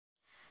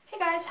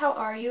guys, how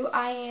are you?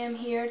 I am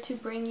here to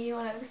bring you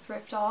another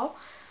thrift haul.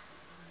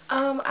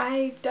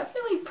 I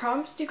definitely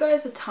promised you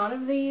guys a ton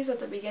of these at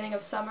the beginning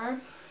of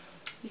summer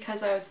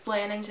because I was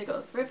planning to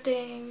go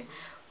thrifting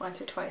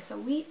once or twice a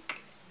week.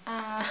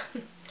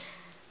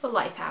 But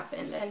life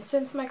happened, and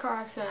since my car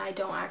accident I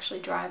don't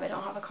actually drive. I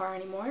don't have a car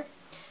anymore.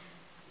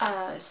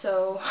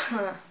 So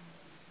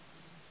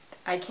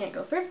I can't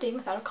go thrifting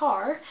without a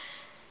car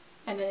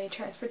and any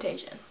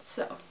transportation.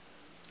 So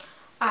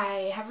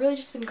I have really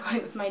just been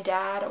going with my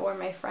dad or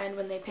my friend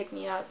when they pick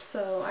me up,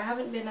 so I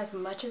haven't been as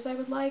much as I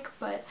would like,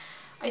 but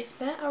I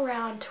spent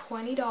around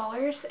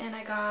 $20 and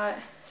I got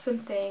some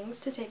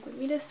things to take with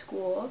me to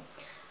school.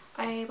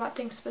 I bought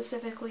things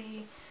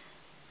specifically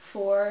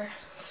for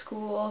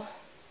school,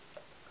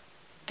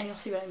 and you'll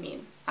see what I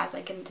mean as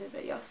I get into the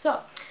video.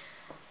 So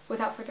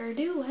without further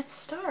ado, let's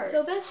start.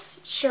 So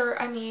this shirt,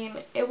 I mean,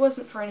 it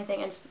wasn't for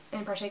anything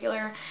in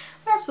particular.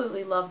 I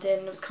absolutely loved it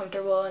and it was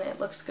comfortable and it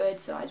looks good,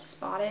 so I just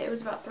bought it. It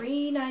was about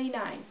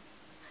 $3.99.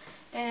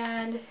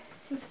 And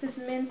it's this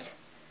mint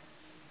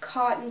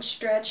cotton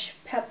stretch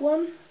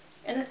peplum.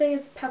 And the thing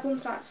is, the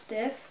peplum's not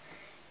stiff.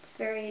 It's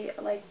very,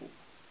 like,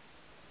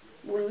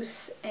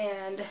 loose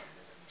and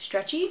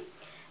stretchy.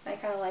 And I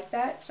kind of like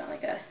that. It's not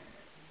like a...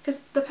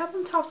 because the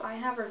peplum tops I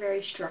have are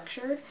very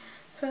structured.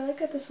 So I like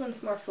that this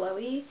one's more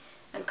flowy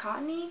and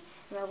cottony,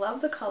 and I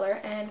love the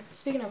color. And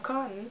speaking of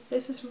cotton,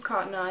 this is from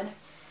Cotton On,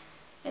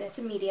 and it's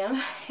a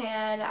medium,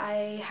 and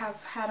I have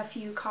had a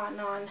few Cotton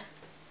On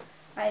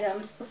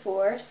items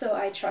before, so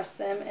I trust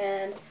them,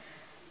 and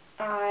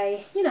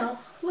I, you know,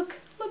 look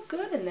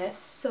good in this,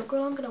 so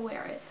girl, I'm gonna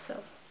wear it.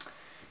 So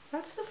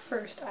that's the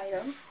first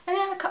item. And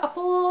then a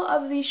couple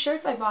of these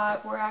shirts I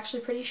bought were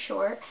actually pretty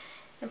short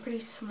and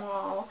pretty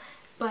small,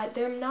 but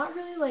they're not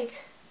really like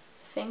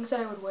things that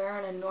I would wear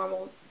on a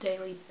normal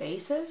daily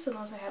basis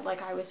unless I had like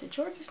high-waisted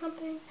shorts or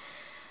something.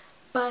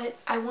 But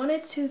I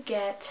wanted to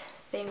get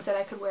things that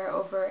I could wear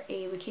over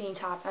a bikini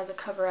top as a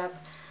cover-up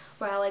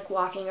while like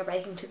walking or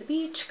biking to the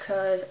beach,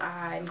 because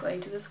I'm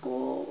going to the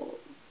school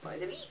by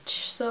the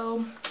beach.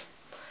 So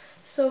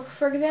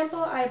for example,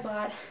 I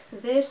bought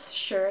this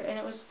shirt and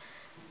it was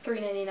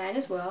 $3.99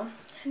 as well,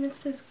 and it's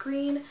this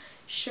green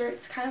shirt.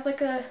 It's kind of like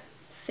a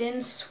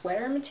thin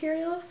sweater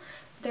material.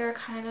 There are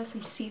kind of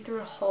some see-through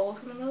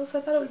holes in the middle, so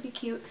I thought it would be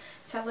cute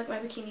to have like my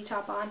bikini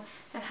top on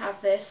and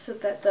have this so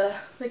that the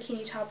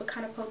bikini top would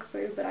kind of poke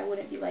through, but I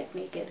wouldn't be like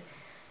naked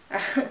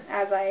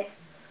as I,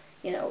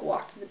 you know,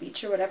 walk to the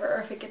beach or whatever. Or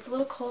if it gets a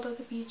little cold at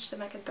the beach,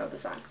 then I can throw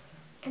this on.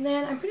 And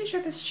then I'm pretty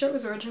sure this shirt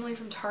was originally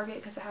from Target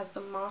because it has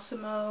the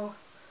Massimo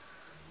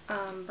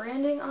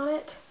branding on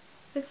it.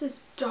 It's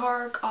this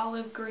dark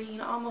olive green,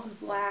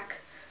 almost black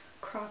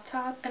crop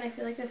top, and I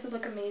feel like this would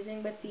look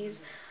amazing with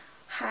these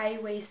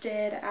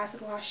high-waisted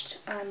acid washed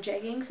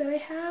jeggings that I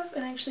have,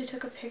 and I actually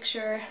took a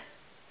picture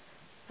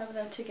of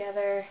them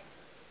together.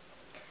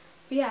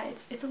 But yeah,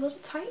 it's a little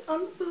tight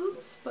on the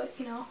boobs, but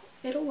you know,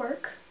 it'll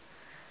work.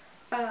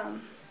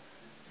 And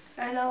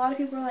a lot of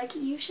people are like,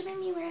 you shouldn't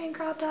be wearing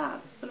crop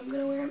tops, but I'm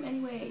gonna wear them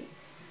anyway,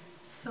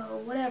 so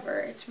whatever.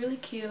 It's really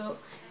cute,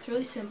 it's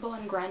really simple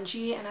and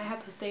grungy, and I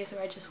have those days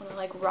where I just want to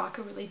like rock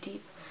a really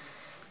deep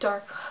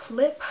dark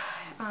lip,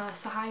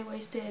 so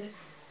high-waisted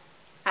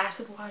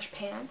acid wash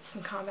pants,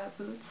 some combat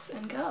boots,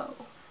 and go.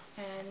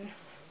 And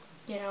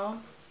you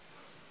know,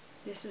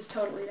 this is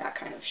totally that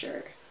kind of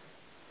shirt.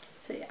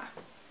 So yeah.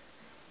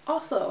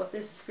 Also,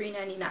 this is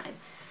 $3.99.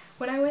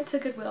 When I went to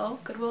Goodwill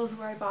is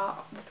where I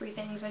bought the three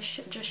things I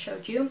just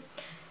showed you.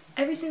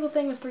 Every single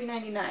thing was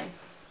 $3.99.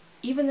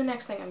 Even the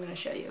next thing I'm going to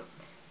show you.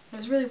 It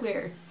was really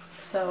weird.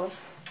 So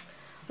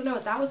I don't know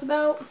what that was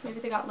about. Maybe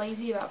they got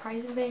lazy about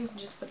pricing things and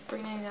just put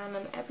 $3.99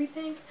 on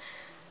everything.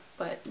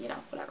 But, you know,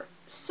 whatever.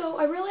 So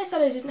I realized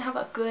that I didn't have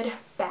a good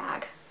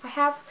bag. I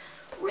have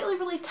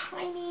really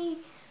tiny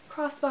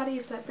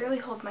crossbodies that barely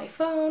hold my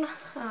phone.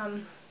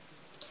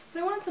 But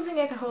I wanted something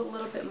I could hold a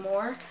little bit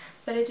more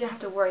that I didn't have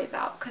to worry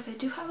about, because I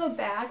do have a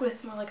bag, but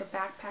it's more like a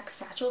backpack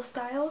satchel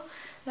style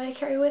that I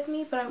carry with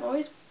me, but I'm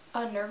always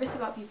nervous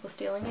about people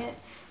stealing it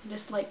and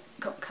just like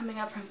coming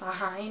up from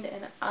behind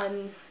and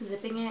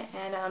unzipping it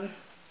and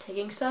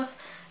taking stuff.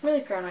 I'm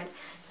really paranoid.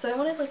 So I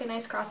wanted like a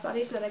nice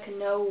crossbody so that I could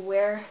know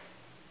where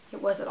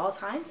it was at all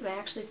times, and I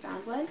actually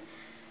found one.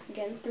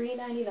 Again,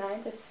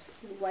 $3.99, this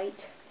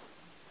white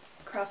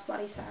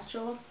crossbody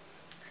satchel.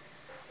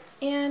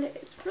 And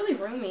it's really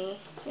roomy.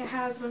 It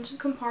has a bunch of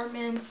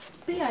compartments.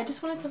 But yeah, I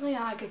just wanted something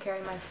that I could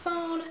carry my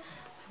phone, my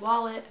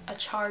wallet, a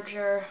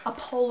charger, a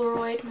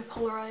Polaroid. My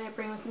Polaroid I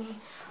bring with me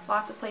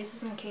lots of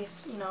places in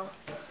case, you know,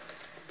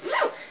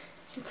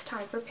 it's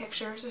time for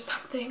pictures or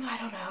something. I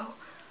don't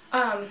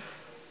know.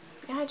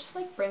 Yeah, I just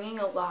like bringing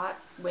a lot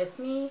with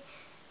me.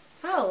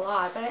 Not a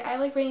lot, but I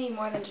like bringing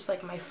more than just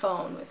like my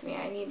phone with me.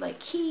 I need like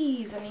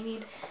keys and I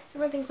need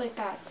different things like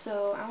that.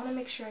 So I want to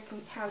make sure I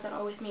can have that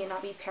all with me and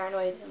not be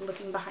paranoid and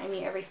looking behind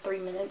me every 3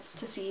 minutes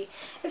to see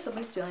if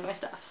someone's stealing my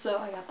stuff. So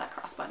I got that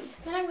crossbody.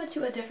 Then I went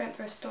to a different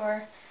thrift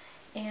store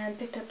and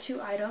picked up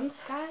 2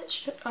 items. That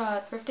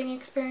thrifting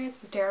experience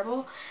was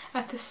terrible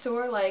at this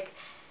store. Like,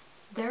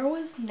 There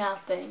was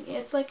nothing.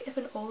 It's like if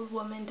an old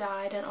woman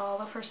died and all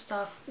of her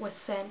stuff was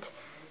sent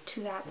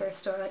to that thrift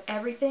store. Like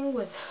everything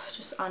was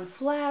just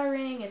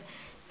unflattering and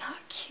not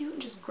cute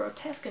and just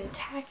grotesque and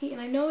tacky. And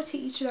I know to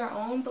each their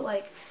own, but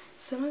like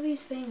some of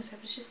these things,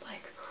 it was just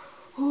like,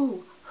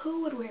 ooh,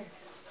 who would wear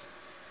this?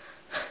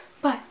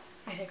 But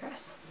I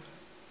digress.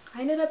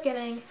 I ended up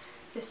getting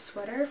this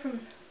sweater from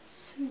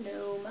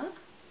Sonoma,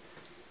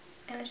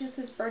 and it's just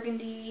this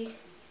burgundy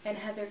and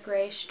heather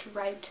gray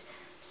striped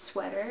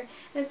sweater,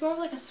 and it's more of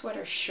like a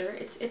sweater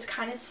shirt. It's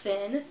kind of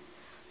thin,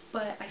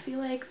 but I feel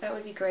like that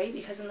would be great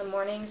because in the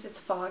mornings it's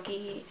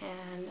foggy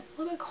and a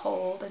little bit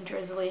cold and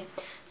drizzly,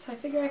 so I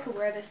figured I could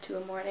wear this to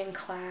a morning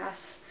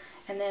class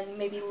and then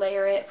maybe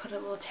layer it, put a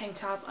little tank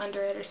top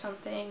under it or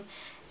something,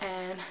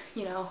 and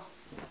you know,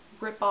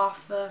 rip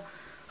off the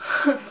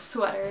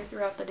sweater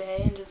throughout the day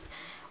and just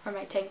wear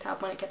my tank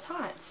top when it gets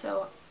hot.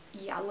 So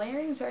yeah,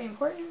 layering is very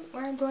important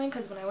where I'm going,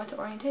 because when I went to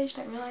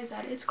orientation I realized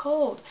that it's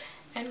cold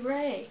and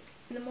gray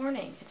in the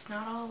morning. It's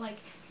not all like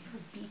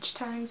beach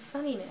time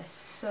sunniness,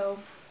 so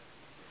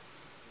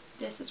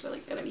this is really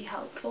going to be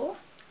helpful.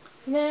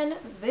 And then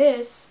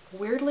this,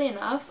 weirdly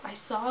enough, I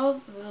saw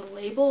the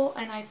label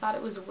and I thought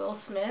it was Will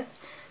Smith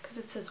because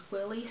it says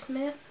Willie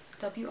Smith,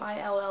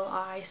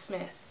 W-I-L-L-I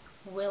Smith,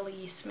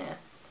 Willie Smith.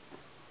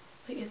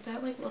 Like, is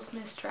that like Will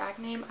Smith's drag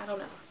name? I don't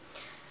know.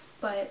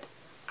 But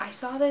I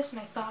saw this and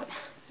I thought,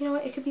 you know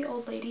what, it could be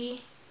old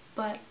lady,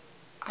 but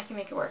I can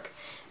make it work.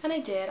 And I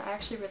did. I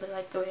actually really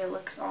like the way it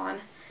looks on.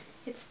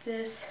 It's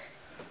this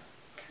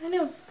kind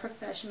of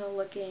professional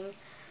looking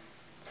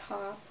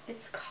top.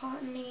 It's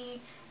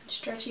cottony and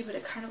stretchy, but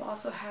it kind of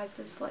also has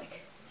this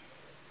like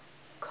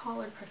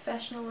collared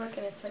professional look,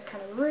 and it's like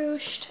kind of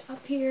ruched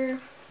up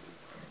here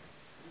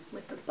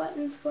with the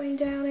buttons going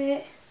down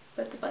it,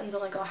 but the buttons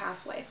only go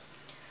halfway.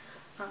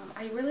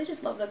 I really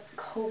just love the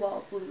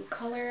cobalt blue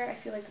color. I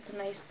feel like that's a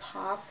nice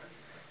pop.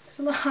 There's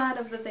a lot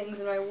of the things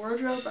in my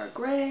wardrobe are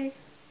gray,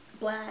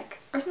 black,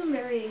 or some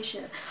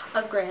variation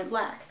of gray and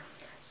black.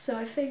 So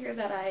I figured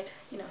that I'd,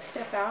 you know,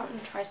 step out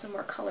and try some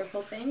more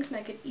colorful things, and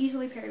I could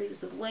easily pair these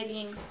with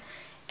leggings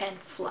and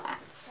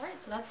flats.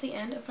 Alright, so that's the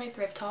end of my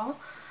thrift haul.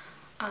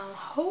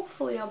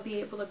 Hopefully I'll be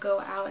able to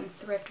go out and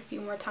thrift a few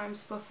more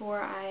times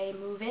before I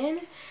move in.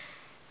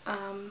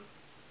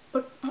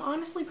 But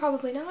honestly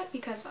probably not,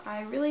 because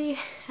I really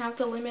have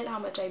to limit how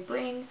much I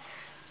bring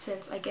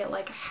since I get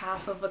like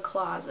half of a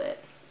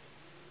closet.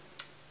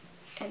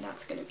 And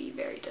that's going to be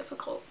very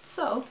difficult.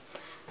 So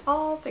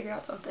I'll figure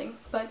out something.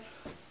 But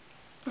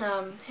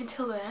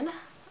until then,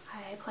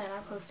 I plan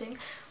on posting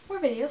more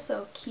videos,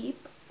 so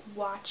keep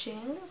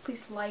watching.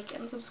 Please like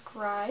and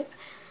subscribe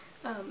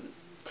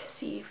to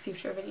see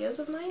future videos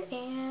of mine,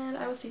 and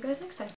I will see you guys next time.